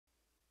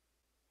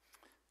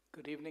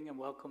Good evening and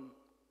welcome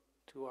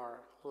to our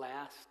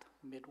last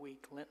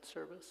midweek Lent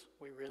service.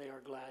 We really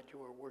are glad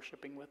you are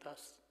worshiping with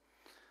us.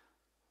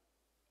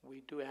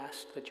 We do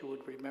ask that you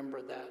would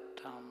remember that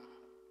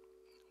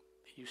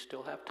you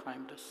still have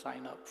time to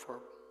sign up for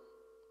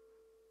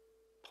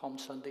Palm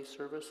Sunday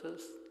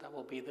services. That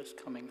will be this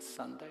coming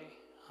Sunday.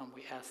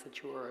 We ask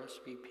that you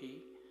RSVP.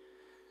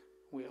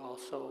 We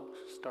also,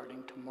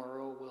 starting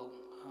tomorrow, will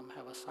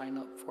have a sign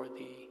up for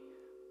the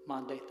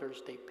Maundy,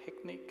 Thursday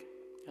picnic.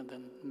 And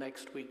then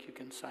next week you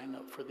can sign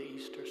up for the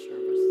Easter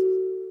service.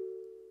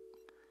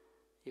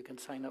 You can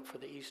sign up for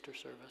the Easter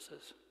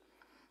services.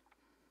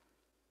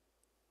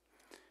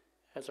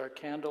 As our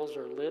candles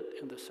are lit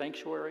in the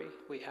sanctuary,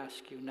 we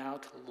ask you now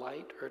to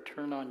light or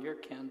turn on your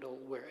candle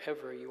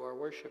wherever you are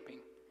worshiping.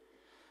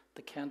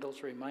 The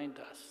candles remind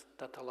us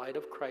that the light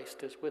of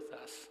Christ is with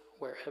us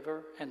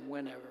wherever and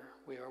whenever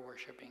we are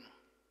worshiping.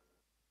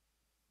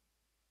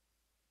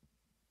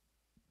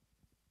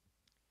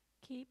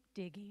 Keep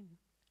Digging,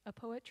 a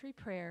poetry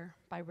prayer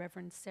by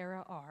Reverend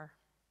Sarah R.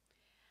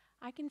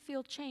 I can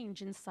feel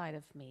change inside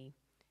of me.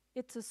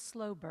 It's a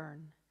slow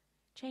burn.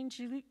 Change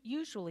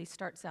usually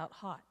starts out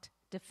hot,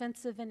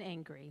 defensive and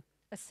angry,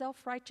 a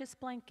self-righteous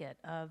blanket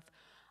of,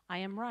 I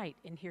am right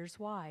and here's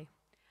why.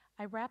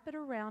 I wrap it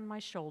around my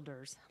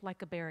shoulders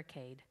like a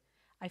barricade.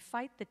 I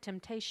fight the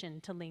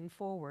temptation to lean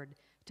forward,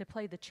 to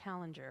play the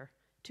challenger,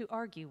 to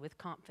argue with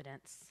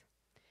confidence.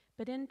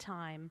 But in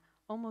time,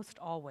 almost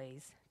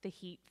always, the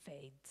heat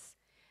fades.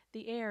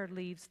 The air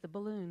leaves the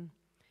balloon.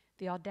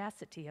 The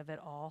audacity of it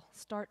all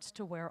starts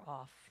to wear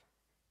off.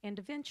 And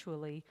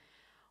eventually,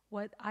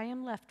 what I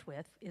am left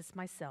with is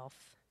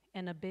myself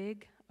and a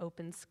big,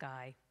 open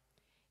sky.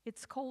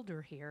 It's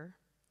colder here.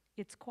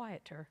 It's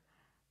quieter.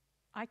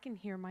 I can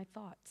hear my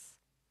thoughts.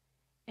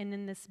 And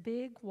in this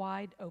big,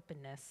 wide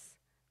openness,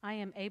 I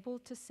am able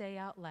to say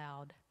out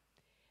loud,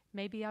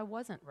 maybe I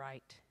wasn't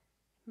right.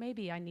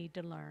 Maybe I need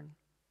to learn.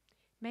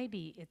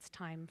 Maybe it's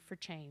time for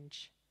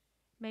change.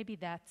 Maybe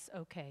that's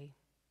okay.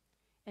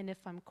 And if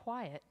I'm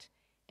quiet,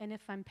 and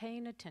if I'm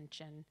paying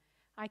attention,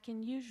 I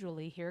can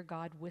usually hear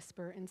God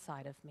whisper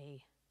inside of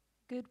me,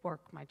 good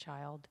work, my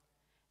child.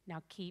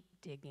 Now keep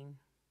digging.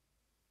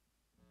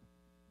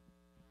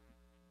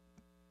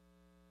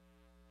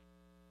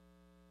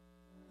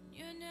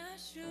 You're not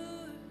sure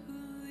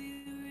who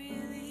you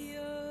really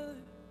are,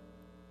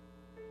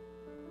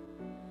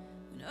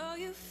 when all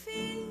you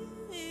feel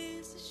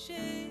is the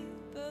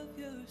shape of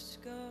your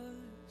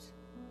scars,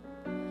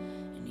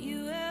 and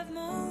you have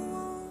more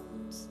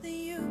wounds than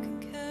you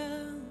can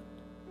count.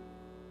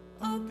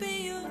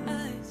 Open your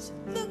eyes,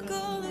 look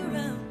all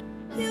around.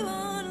 You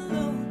aren't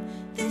alone,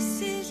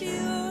 this is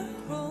your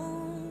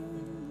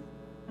home.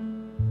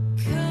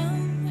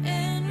 Come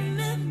and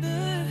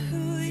remember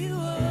who you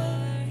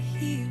are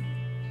here.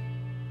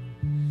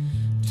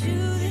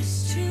 Do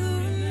this to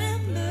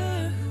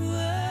remember who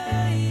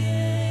I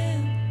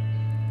am.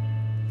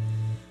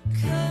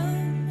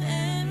 Come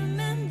and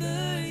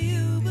remember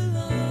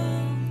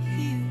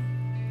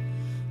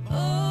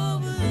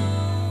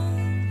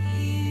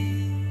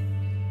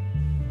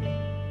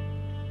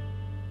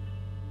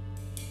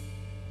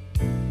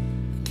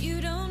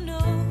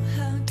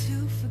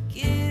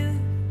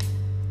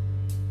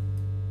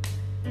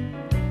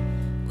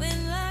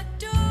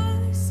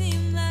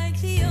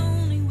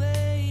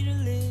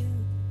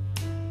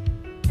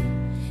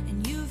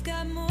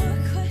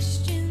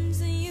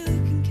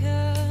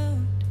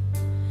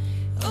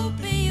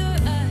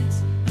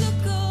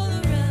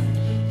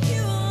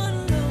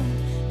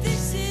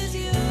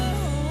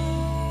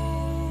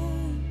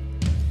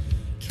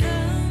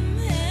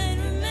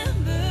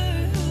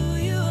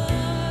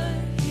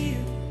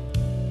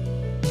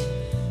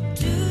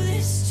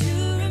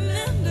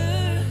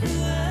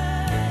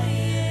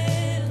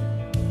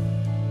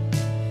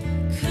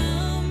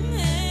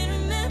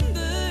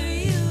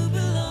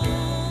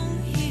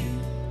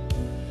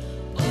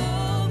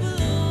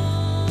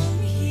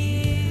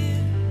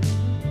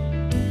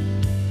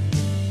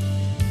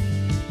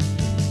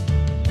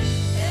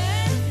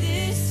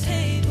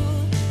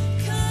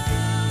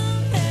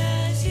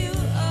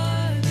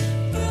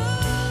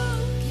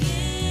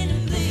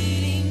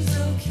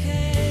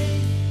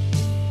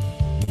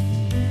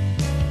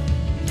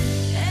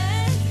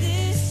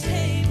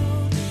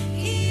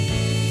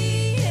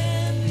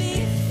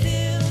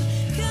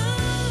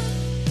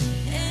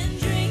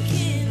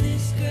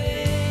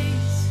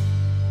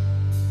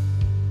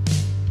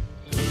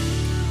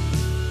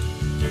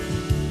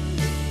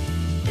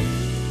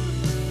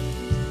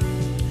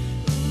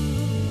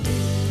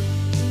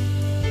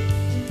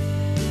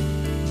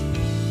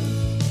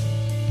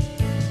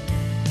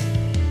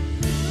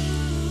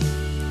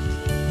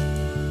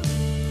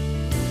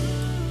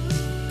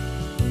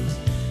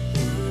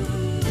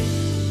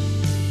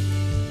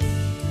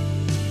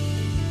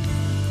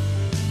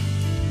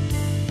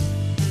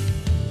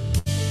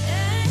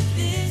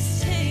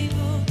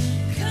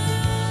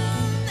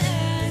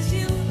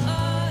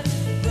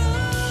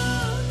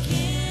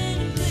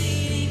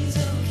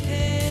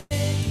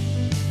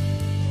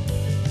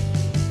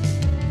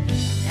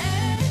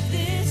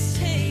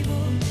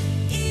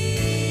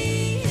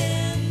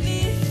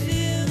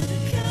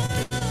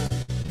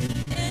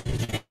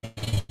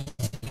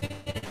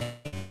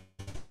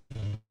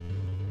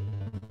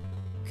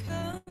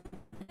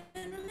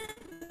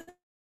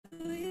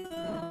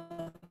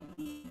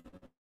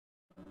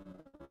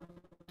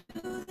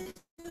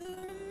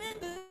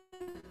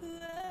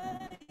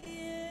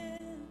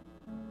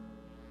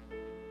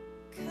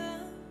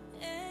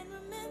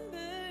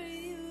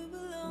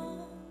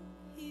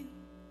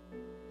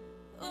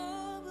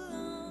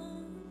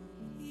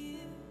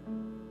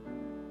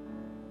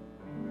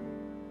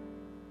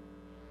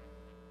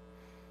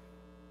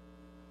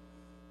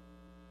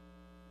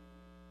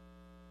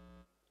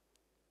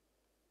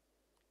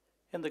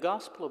In the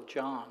Gospel of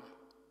John,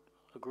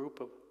 a group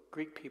of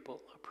Greek people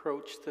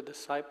approach the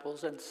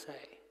disciples and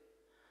say,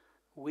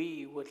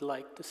 "We would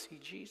like to see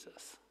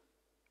Jesus."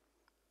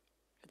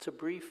 It's a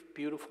brief,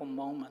 beautiful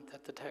moment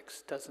that the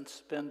text doesn't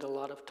spend a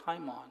lot of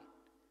time on,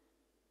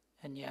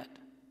 and yet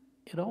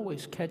it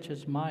always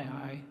catches my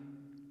eye.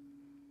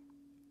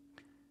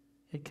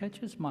 It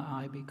catches my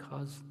eye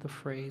because the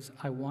phrase,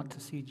 "I want to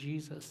see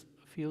Jesus,"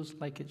 feels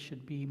like it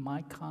should be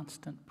my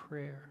constant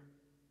prayer.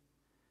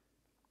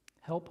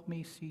 Help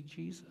me see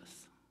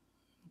Jesus.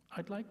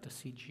 I'd like to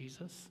see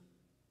Jesus.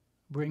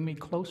 Bring me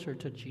closer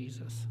to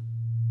Jesus.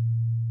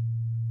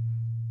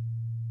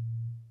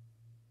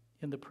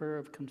 In the prayer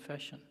of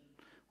confession,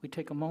 we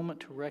take a moment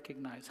to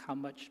recognize how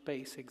much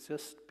space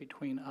exists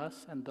between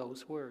us and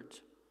those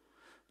words,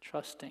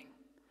 trusting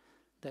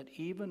that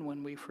even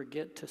when we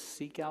forget to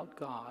seek out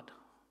God,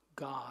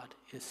 God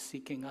is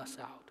seeking us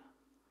out.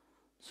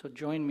 So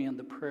join me in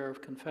the prayer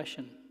of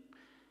confession,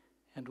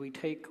 and we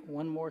take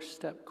one more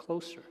step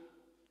closer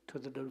to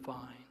the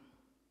divine.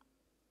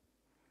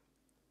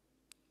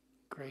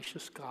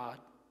 Gracious God,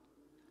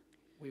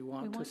 we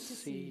want to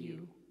see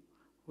you.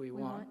 We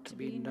want to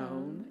be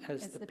known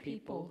as the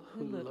people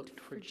who looked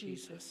for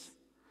Jesus.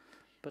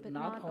 But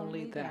not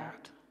only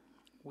that,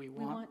 we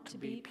want to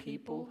be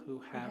people who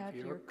have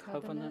your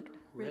covenant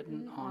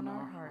written on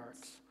our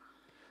hearts.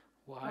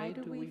 Why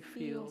do we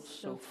feel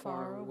so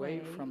far away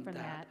from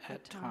that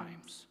at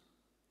times?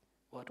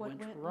 What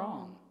went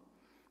wrong?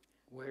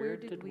 Where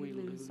did we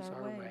lose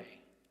our way?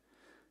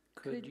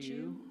 Could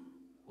you,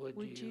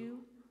 would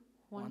you,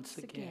 once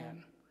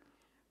again,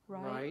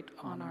 write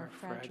on our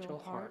fragile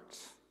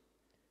hearts?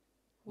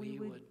 We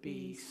would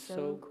be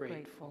so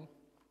grateful.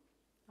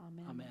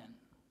 Amen. Amen.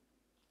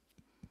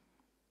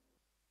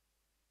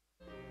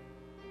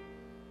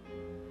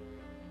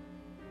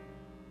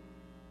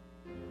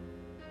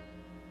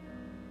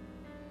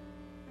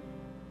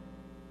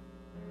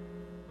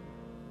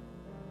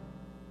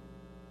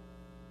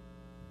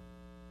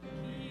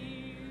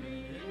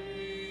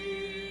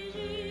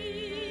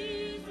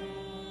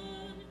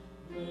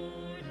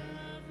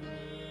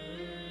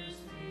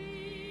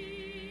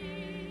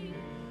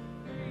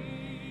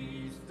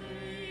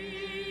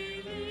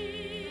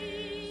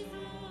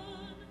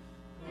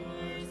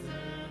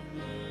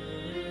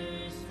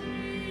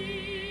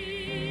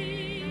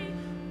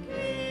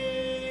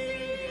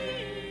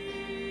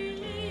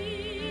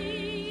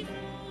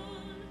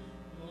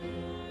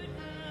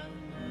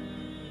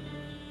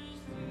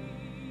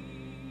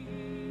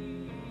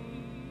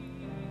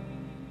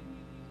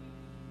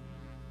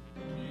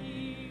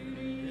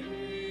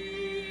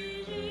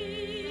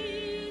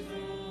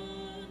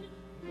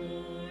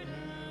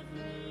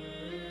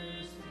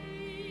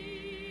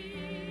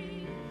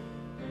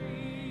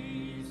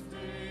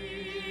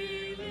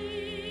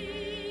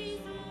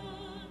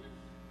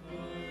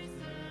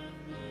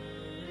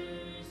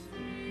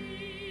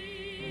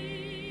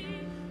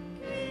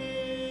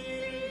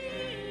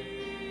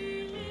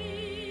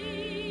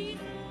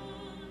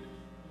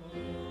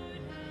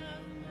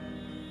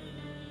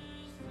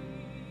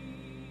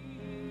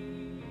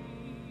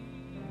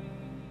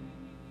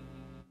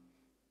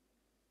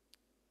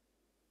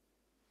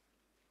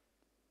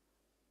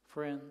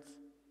 Friends,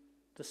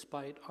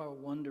 despite our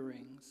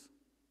wanderings,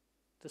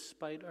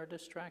 despite our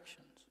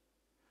distractions,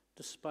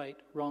 despite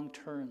wrong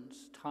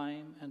turns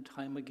time and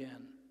time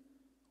again,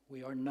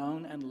 we are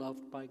known and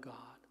loved by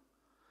God.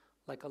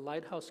 Like a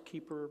lighthouse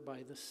keeper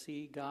by the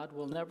sea, God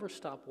will never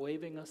stop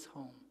waving us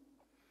home.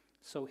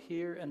 So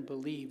hear and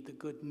believe the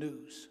good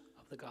news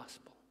of the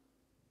gospel.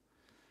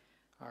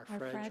 Our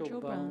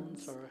fragile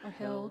bones are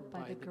held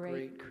by the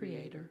great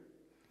Creator.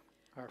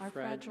 Our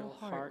fragile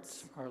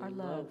hearts are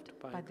loved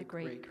by the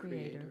great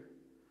Creator.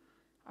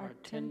 Our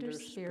tender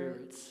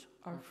spirits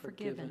are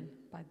forgiven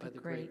by the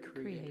great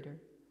Creator.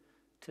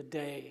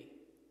 Today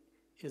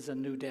is a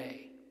new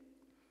day.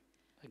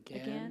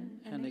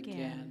 Again and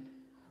again,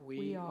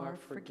 we are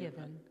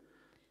forgiven.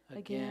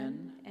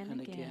 Again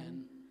and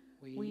again,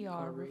 we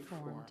are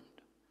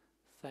reformed.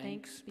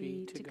 Thanks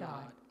be to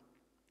God.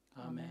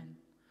 Amen.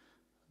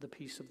 The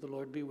peace of the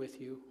Lord be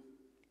with you.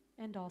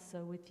 And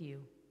also with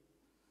you.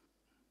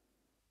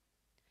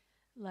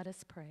 Let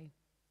us pray.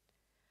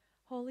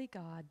 Holy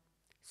God,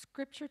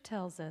 Scripture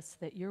tells us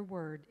that your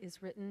word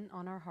is written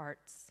on our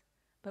hearts,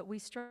 but we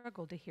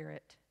struggle to hear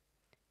it.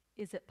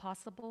 Is it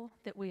possible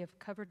that we have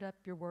covered up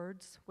your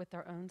words with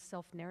our own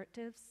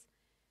self-narratives?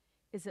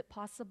 Is it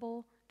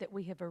possible that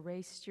we have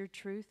erased your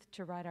truth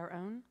to write our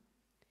own?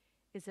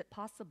 Is it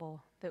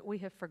possible that we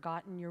have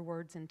forgotten your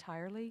words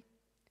entirely?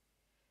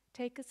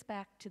 Take us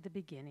back to the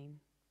beginning.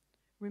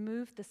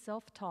 Remove the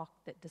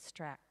self-talk that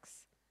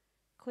distracts.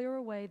 Clear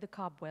away the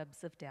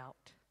cobwebs of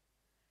doubt.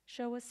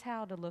 Show us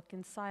how to look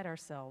inside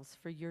ourselves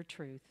for your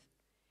truth,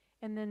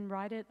 and then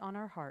write it on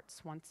our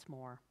hearts once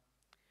more.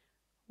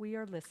 We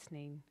are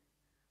listening.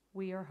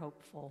 We are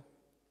hopeful.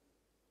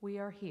 We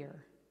are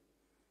here.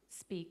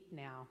 Speak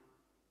now.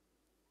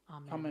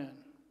 Amen.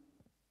 Amen.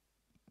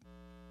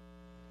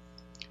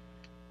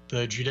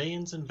 The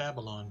Judeans in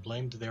Babylon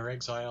blamed their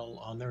exile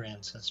on their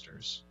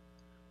ancestors.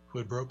 who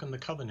had broken the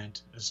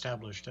covenant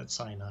established at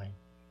Sinai.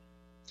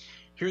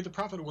 Here the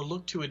prophet will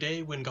look to a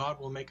day when God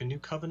will make a new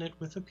covenant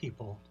with the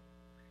people.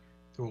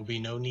 There will be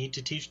no need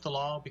to teach the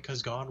law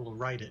because God will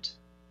write it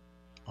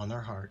on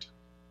their heart.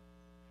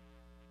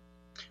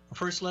 Our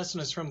first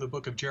lesson is from the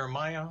book of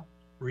Jeremiah,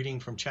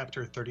 reading from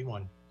chapter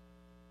 31.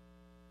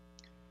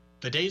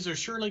 The days are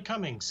surely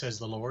coming, says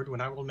the Lord, when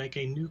I will make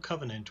a new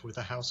covenant with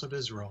the house of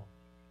Israel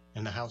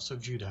and the house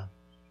of Judah.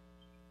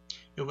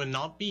 It will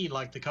not be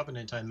like the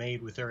covenant I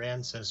made with their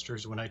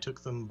ancestors when I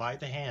took them by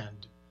the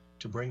hand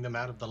to bring them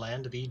out of the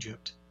land of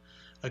Egypt,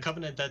 a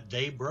covenant that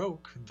they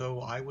broke,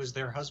 though I was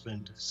their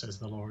husband, says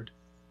the Lord.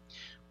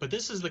 But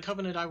this is the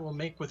covenant I will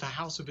make with the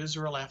house of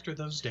Israel after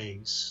those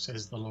days,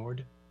 says the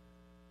Lord.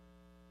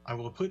 I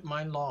will put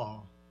my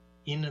law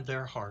in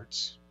their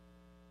hearts,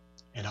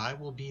 and I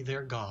will be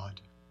their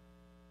God,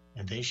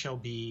 and they shall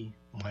be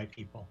my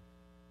people.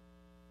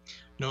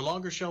 No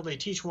longer shall they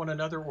teach one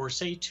another or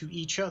say to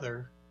each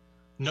other,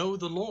 know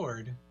the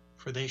Lord,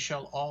 for they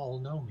shall all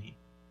know me.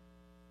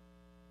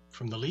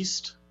 From the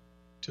least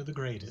to the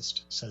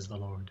greatest, says the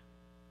Lord.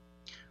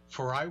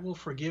 For I will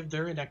forgive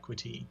their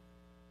iniquity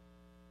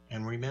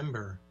and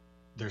remember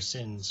their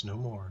sins no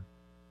more.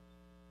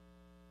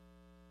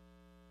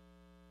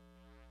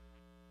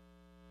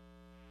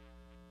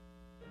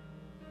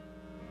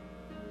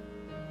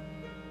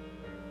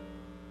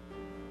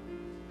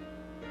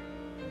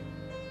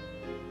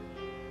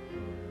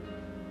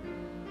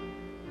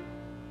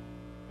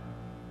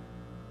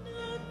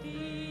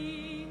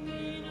 Nothing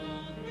in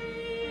all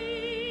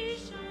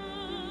creation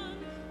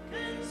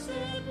can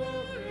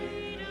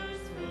separate us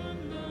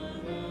from the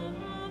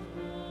love of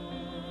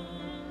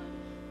God.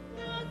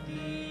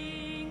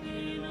 Nothing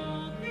in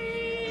all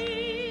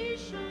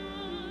creation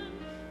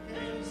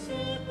can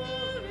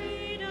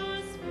separate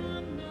us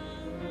from the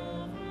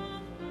love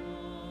of God.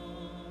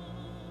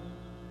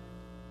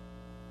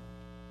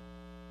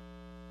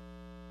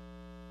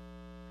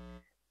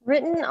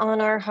 Written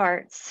on Our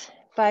Hearts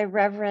by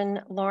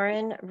Reverend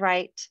Lauren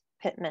Wright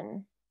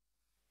Pittman.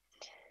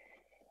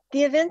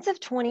 The events of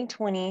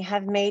 2020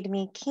 have made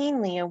me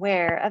keenly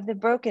aware of the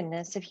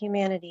brokenness of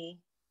humanity.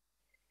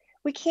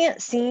 We can't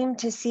seem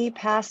to see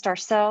past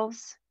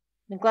ourselves,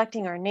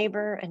 neglecting our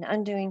neighbor and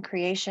undoing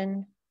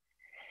creation.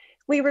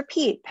 We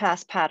repeat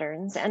past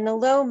patterns, and the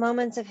low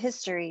moments of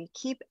history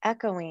keep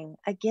echoing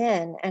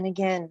again and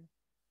again.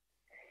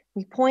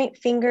 We point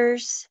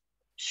fingers,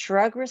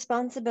 shrug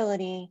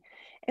responsibility,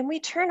 and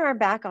we turn our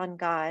back on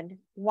God,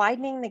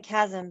 widening the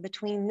chasm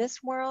between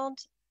this world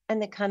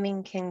and the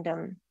coming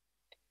kingdom.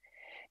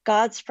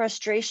 God's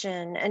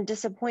frustration and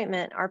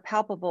disappointment are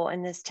palpable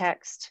in this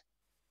text.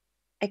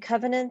 A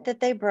covenant that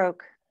they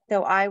broke,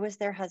 though I was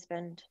their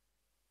husband,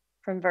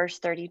 from verse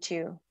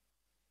 32.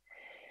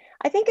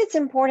 I think it's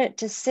important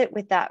to sit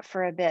with that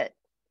for a bit.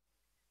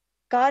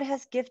 God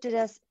has gifted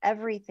us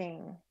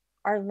everything,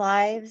 our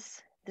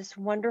lives, this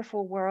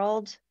wonderful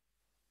world,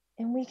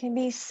 and we can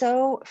be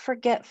so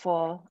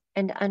forgetful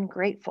and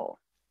ungrateful.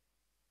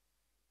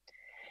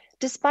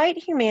 Despite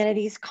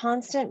humanity's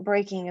constant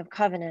breaking of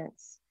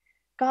covenants,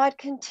 God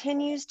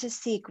continues to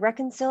seek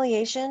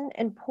reconciliation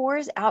and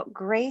pours out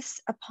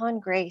grace upon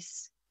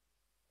grace.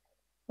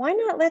 Why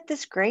not let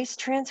this grace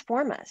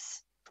transform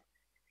us?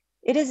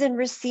 It is in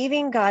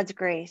receiving God's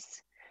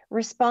grace,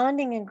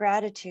 responding in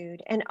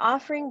gratitude, and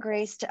offering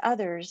grace to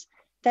others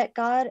that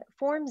God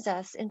forms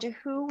us into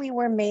who we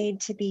were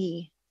made to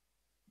be.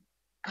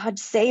 God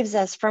saves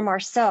us from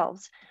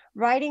ourselves,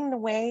 writing the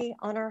way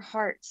on our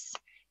hearts,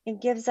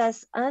 and gives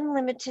us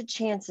unlimited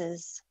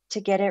chances to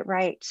get it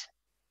right.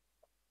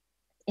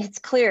 It's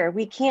clear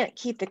we can't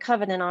keep the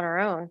covenant on our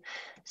own,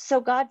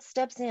 so God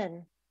steps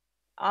in,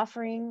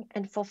 offering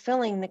and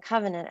fulfilling the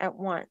covenant at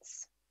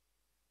once.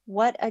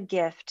 What a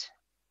gift.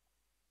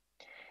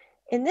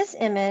 In this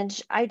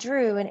image, I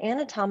drew an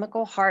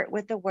anatomical heart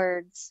with the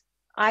words,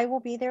 I will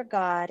be their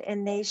God,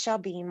 and they shall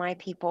be my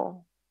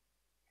people.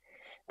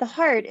 The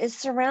heart is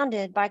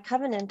surrounded by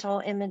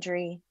covenantal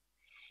imagery,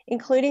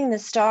 including the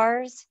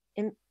stars,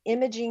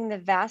 imaging the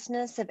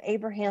vastness of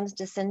Abraham's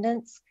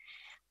descendants,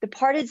 the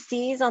parted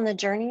seas on the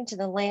journey to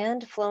the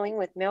land flowing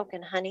with milk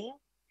and honey,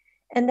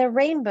 and the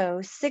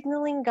rainbow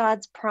signaling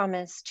God's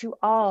promise to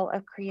all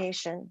of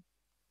creation.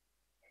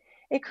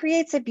 It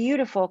creates a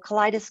beautiful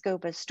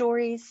kaleidoscope of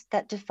stories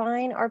that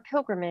define our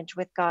pilgrimage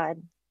with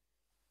God.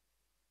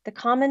 The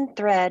common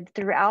thread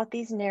throughout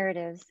these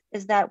narratives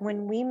is that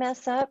when we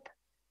mess up,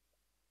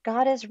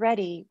 God is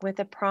ready with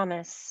a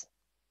promise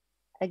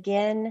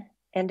again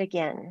and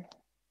again.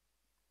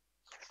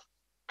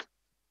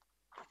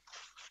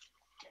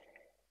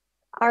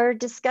 Our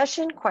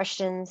discussion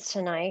questions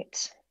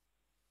tonight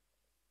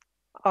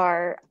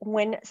are,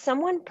 when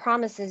someone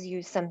promises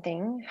you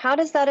something, how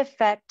does that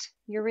affect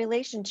your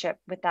relationship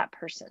with that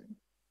person?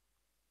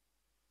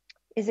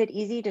 Is it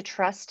easy to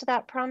trust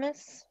that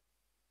promise?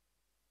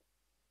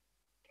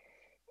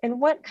 And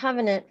what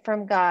covenant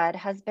from God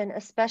has been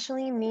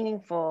especially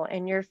meaningful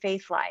in your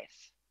faith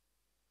life,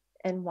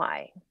 and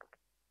why?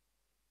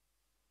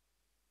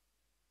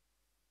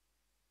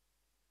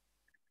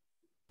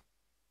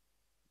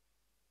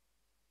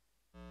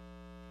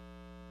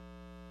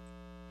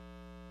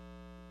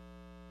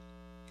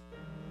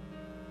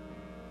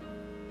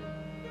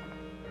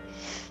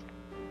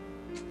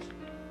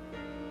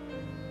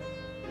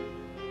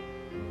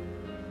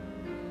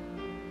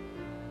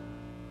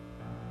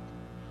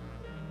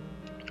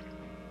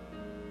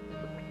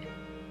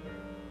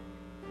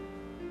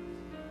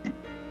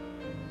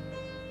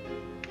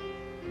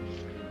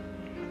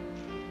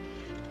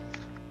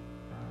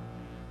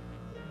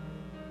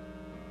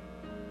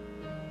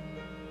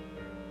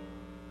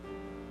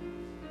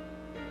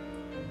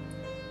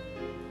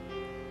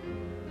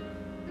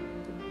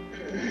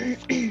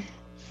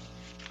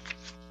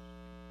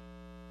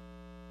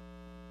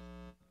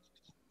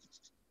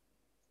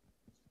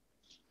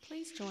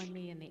 join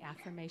me in the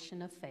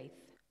affirmation of faith.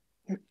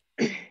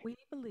 We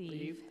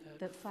believe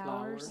that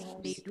flowers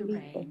need the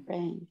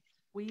rain.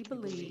 We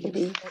believe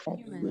that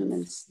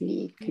humans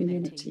need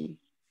community.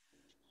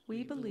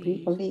 We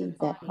believe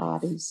that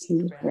bodies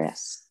need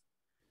rest.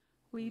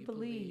 We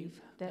believe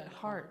that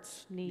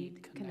hearts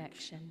need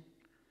connection.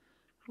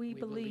 We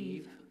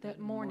believe that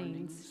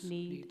mornings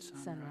need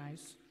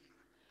sunrise.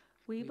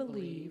 We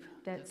believe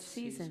that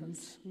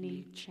seasons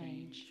need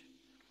change.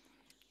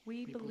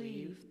 We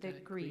believe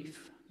that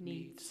grief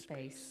needs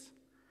space.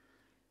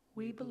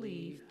 We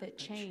believe that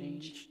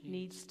change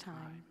needs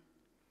time.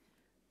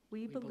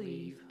 We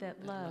believe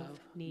that love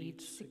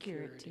needs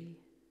security.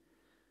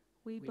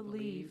 We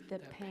believe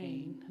that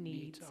pain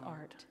needs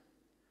art.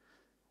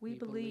 We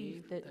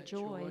believe that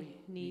joy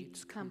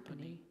needs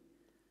company.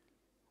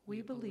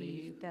 We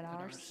believe that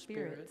our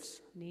spirits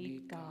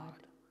need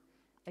God.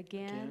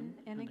 Again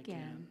and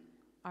again,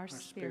 our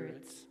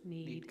spirits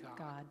need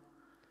God.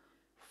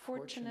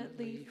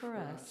 Fortunately for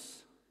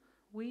us,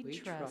 we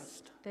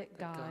trust that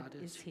God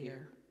is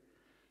here.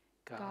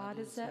 God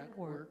is at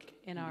work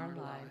in our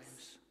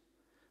lives.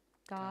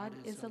 God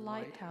is a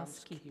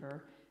lighthouse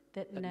keeper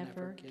that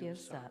never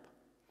gives up.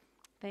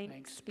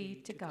 Thanks be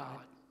to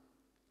God.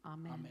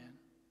 Amen.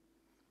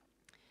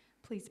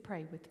 Please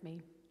pray with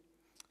me.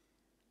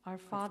 Our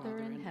Father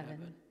in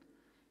heaven,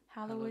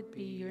 hallowed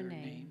be your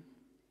name.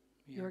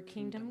 Your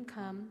kingdom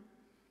come,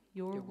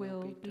 your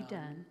will be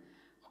done,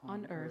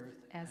 on earth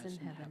as in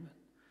heaven.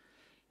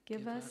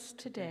 Give us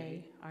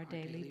today our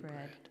daily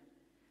bread.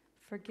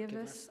 Forgive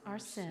us our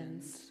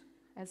sins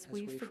as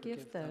we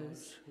forgive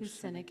those who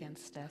sin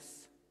against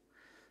us.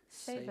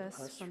 Save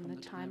us from the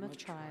time of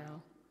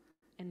trial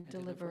and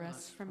deliver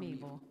us from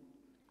evil.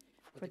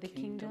 For the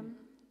kingdom,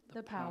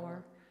 the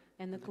power,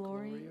 and the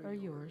glory are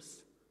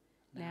yours,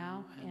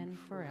 now and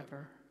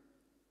forever.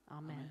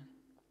 Amen.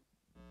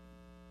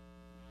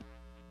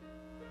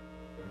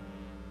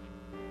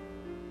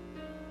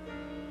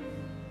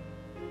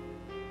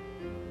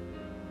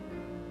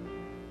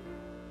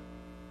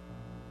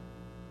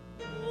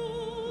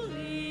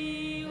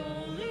 Holy,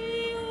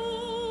 holy,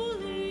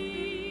 holy,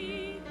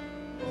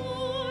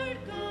 Lord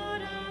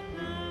God of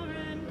power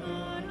and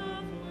God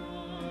of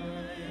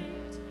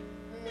might.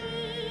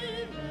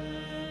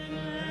 Heaven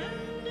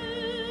and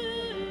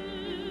earth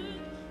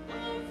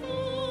are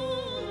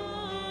full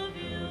of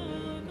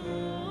your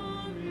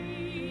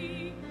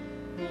glory.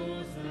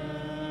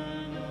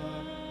 Hosanna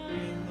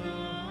in the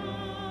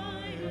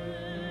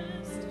highest.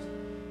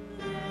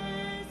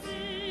 Blessed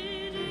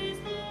is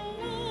the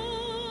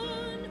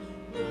one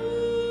who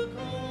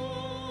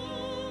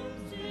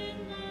comes in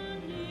the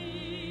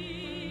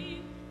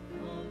name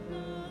of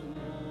the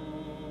Lord.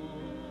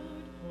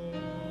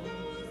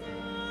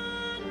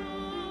 Hosanna,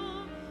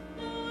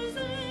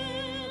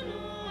 Hosanna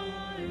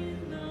in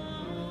the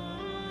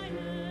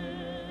highest.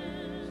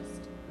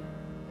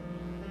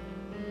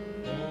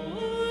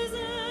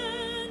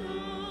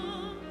 Hosanna,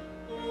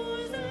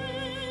 Hosanna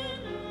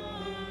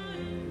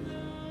in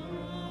the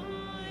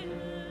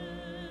highest.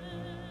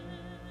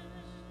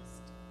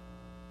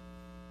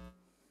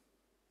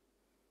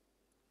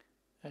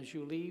 As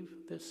you leave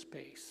this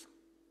space,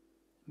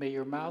 may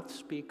your mouth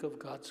speak of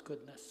God's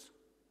goodness.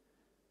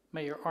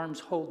 May your arms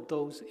hold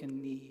those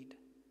in need.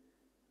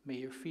 May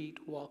your feet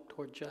walk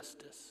toward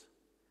justice.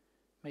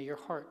 May your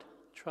heart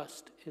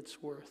trust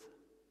its worth.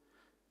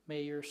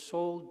 May your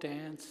soul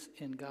dance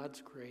in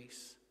God's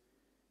grace.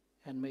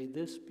 And may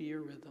this be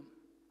your rhythm,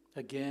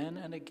 again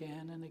and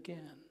again and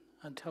again,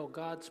 until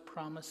God's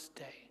promised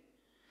day.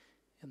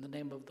 In the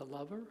name of the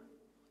lover,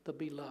 the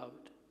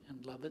beloved,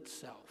 and love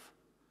itself.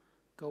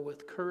 Go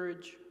with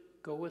courage,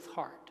 go with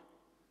heart,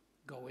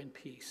 go in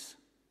peace.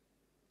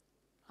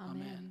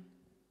 Amen.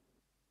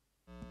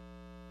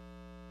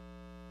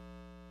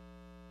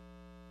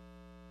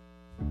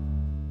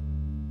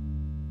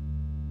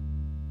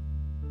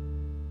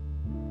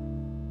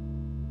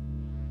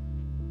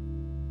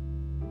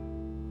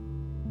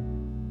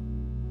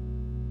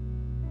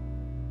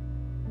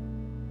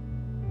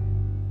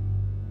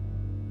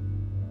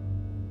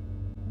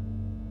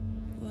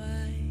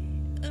 Why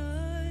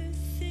are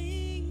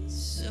things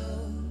so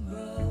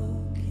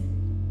broken?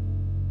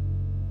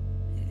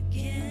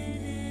 Again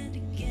and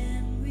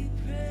again we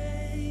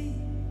pray.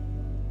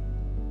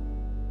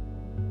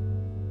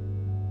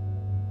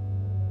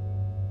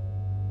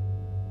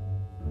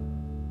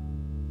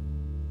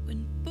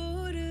 When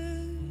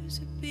borders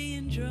are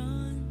being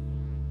drawn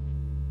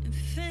and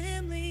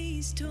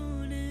families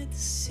torn at the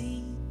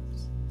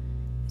seams,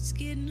 it's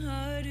getting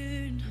harder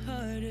and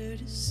harder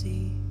to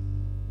see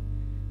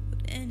what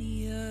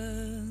any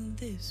of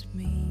this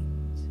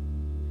means.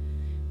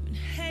 When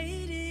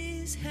hate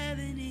is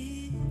having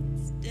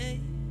its day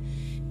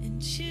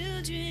and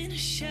children are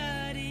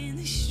shot in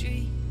the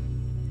street,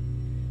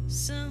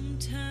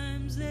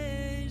 sometimes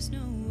there's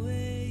no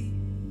way.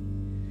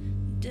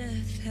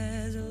 Death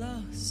has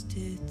lost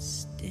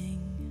its sting.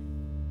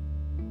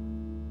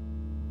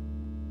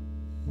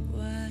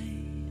 Why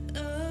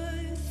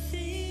are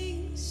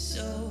things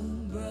so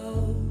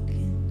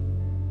broken?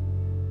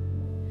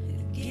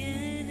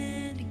 Again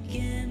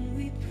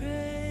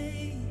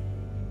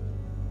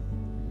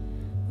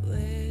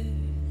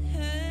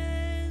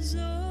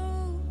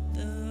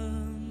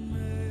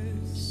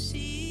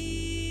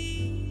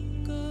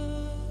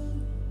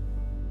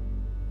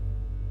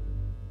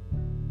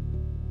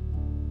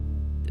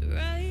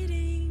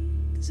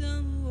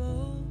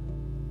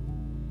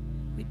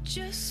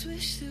just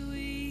wish that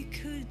we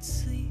could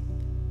sleep.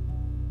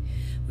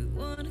 We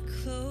wanna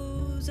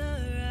close our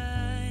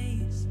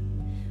eyes.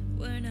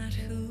 We're not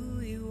who